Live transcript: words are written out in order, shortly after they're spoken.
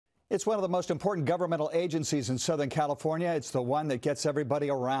It's one of the most important governmental agencies in Southern California. It's the one that gets everybody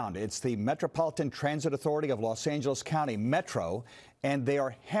around. It's the Metropolitan Transit Authority of Los Angeles County, Metro, and they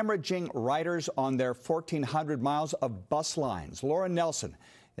are hemorrhaging riders on their 1,400 miles of bus lines. Laura Nelson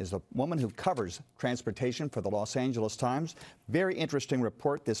is the woman who covers transportation for the Los Angeles Times. Very interesting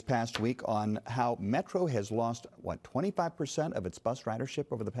report this past week on how Metro has lost, what, 25% of its bus ridership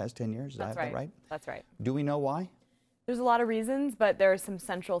over the past 10 years? Is that right? That's right. Do we know why? There's a lot of reasons, but there are some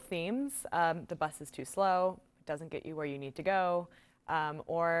central themes. The bus is too slow, it doesn't get you where you need to go,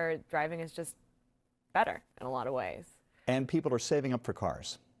 or driving is just better in a lot of ways. And people are saving up for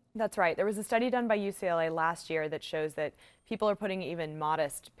cars. That's right. There was a study done by UCLA last year that shows that people are putting even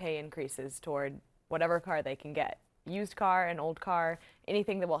modest pay increases toward whatever car they can get. Used car, an old car,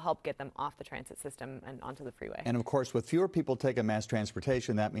 anything that will help get them off the transit system and onto the freeway. And of course, with fewer people taking mass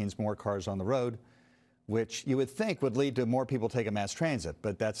transportation, that means more cars on the road, which you would think would lead to more people taking mass transit,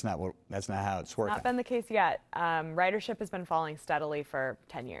 but that's not how it's working. Not been the case yet. Ridership has been falling steadily for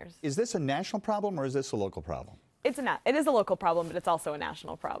 10 years. Is this a national problem or is this a local problem? It is a local problem, but it's also a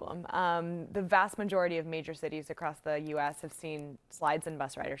national problem. The vast majority of major cities across the U.S. have seen slides in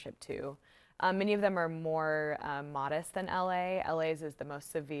bus ridership too. Many of them are more modest than LA. LA's is the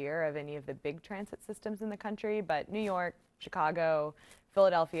most severe of any of the big transit systems in the country, but New York, Chicago,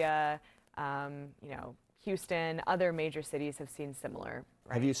 Philadelphia, Houston, other major cities have seen similar.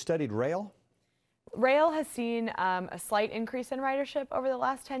 Have you studied rail? Rail has seen a slight increase in ridership over the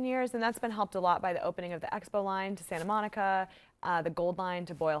last 10 years, and that's been helped a lot by the opening of the Expo line to Santa Monica, the Gold Line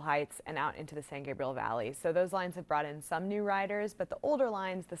to Boyle Heights, and out into the San Gabriel Valley. So those lines have brought in some new riders, but the older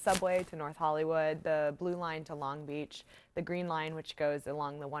lines, the subway to North Hollywood, the Blue Line to Long Beach, the Green Line, which goes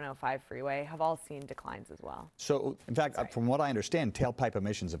along the 105 freeway, have all seen declines as well. So, in fact, from what I understand, tailpipe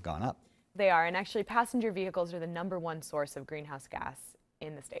emissions have gone up. They are, and actually passenger vehicles are the #1 source of greenhouse gas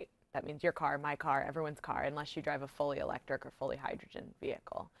in the state. That means your car, my car, everyone's car, unless you drive a fully electric or fully hydrogen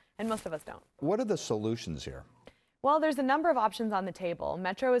vehicle. And most of us don't. What are the solutions here? Well, there's a number of options on the table.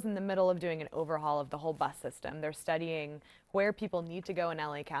 Metro is in the middle of doing an overhaul of the whole bus system. They're studying where people need to go in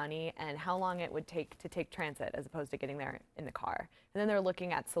LA County and how long it would take to take transit as opposed to getting there in the car. And then they're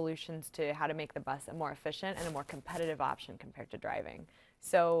looking at solutions to how to make the bus a more efficient and a more competitive option compared to driving.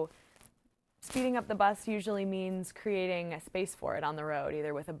 So speeding up the bus usually means creating a space for it on the road,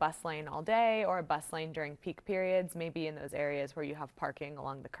 either with a bus lane all day or a bus lane during peak periods, maybe in those areas where you have parking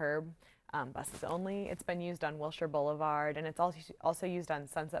along the curb. Buses only. It's been used on Wilshire Boulevard, and it's also used on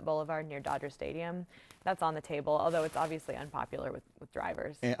Sunset Boulevard near Dodger Stadium. That's on the table, although it's obviously unpopular with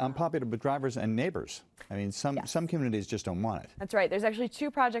drivers. Unpopular with drivers and neighbors. I mean, some communities just don't want it. That's right. There's actually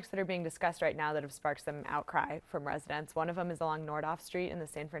 2 projects that are being discussed right now that have sparked some outcry from residents. One of them is along Nordhoff Street in the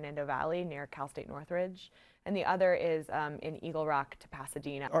San Fernando Valley near Cal State Northridge, and the other is in Eagle Rock to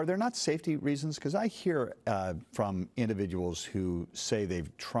Pasadena. Are there not safety reasons? Because I hear from individuals who say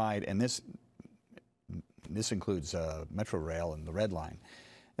they've tried, and this includes Metro Rail and the Red Line,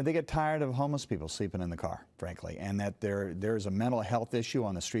 and they get tired of homeless people sleeping in the car, frankly, and that there's a mental health issue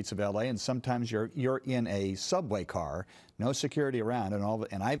on the streets of LA, and sometimes you're in a subway car, no security around,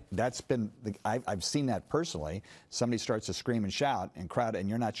 and I've seen that personally. Somebody starts to scream and shout and crowd, and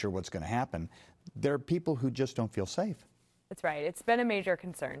you're not sure what's going to happen. There are people who just don't feel safe. That's right. It's been a major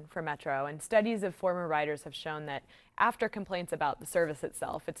concern for Metro, and studies of former riders have shown that after complaints about the service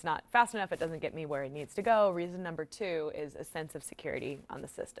itself, it's not fast enough, it doesn't get me where it needs to go. Reason number 2 is a sense of security on the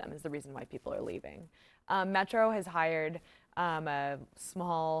system is the reason why people are leaving. Metro has hired a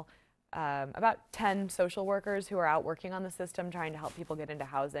small, about 10 social workers who are out working on the system trying to help people get into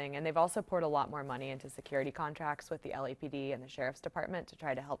housing, and they've also poured a lot more money into security contracts with the LAPD and the Sheriff's Department to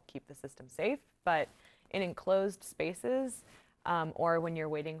try to help keep the system safe. But in enclosed spaces or when you're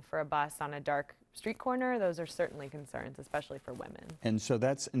waiting for a bus on a dark street corner, those are certainly concerns, especially for women. And so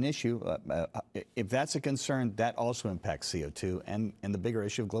that's an issue. If that's a concern, that also impacts CO2 and the bigger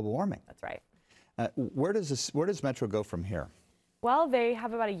issue of global warming. That's right. Where does Metro go from here? Well, they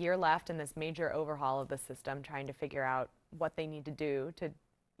have about a year left in this major overhaul of the system, trying to figure out what they need to do to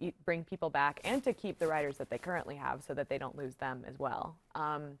bring people back and to keep the riders that they currently have so that they don't lose them as well.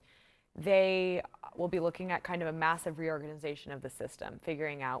 They will be looking at kind of a massive reorganization of the system,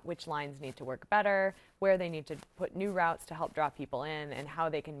 figuring out which lines need to work better, where they need to put new routes to help draw people in, and how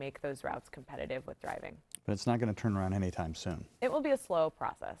they can make those routes competitive with driving. But it's not going to turn around anytime soon. It will be a slow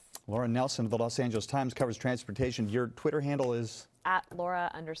process. Laura Nelson of the Los Angeles Times covers transportation. Your Twitter handle is?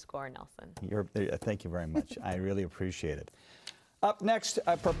 @Laura_Nelson. Thank you very much. I really appreciate it. Up next,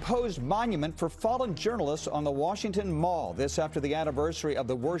 a proposed monument for fallen journalists on the Washington Mall. This after the anniversary of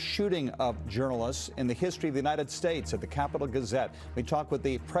the worst shooting of journalists in the history of the United States at the Capitol Gazette. We talk with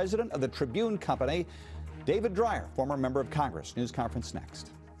the president of the Tribune Company, David Dreyer, former member of Congress. News Conference next.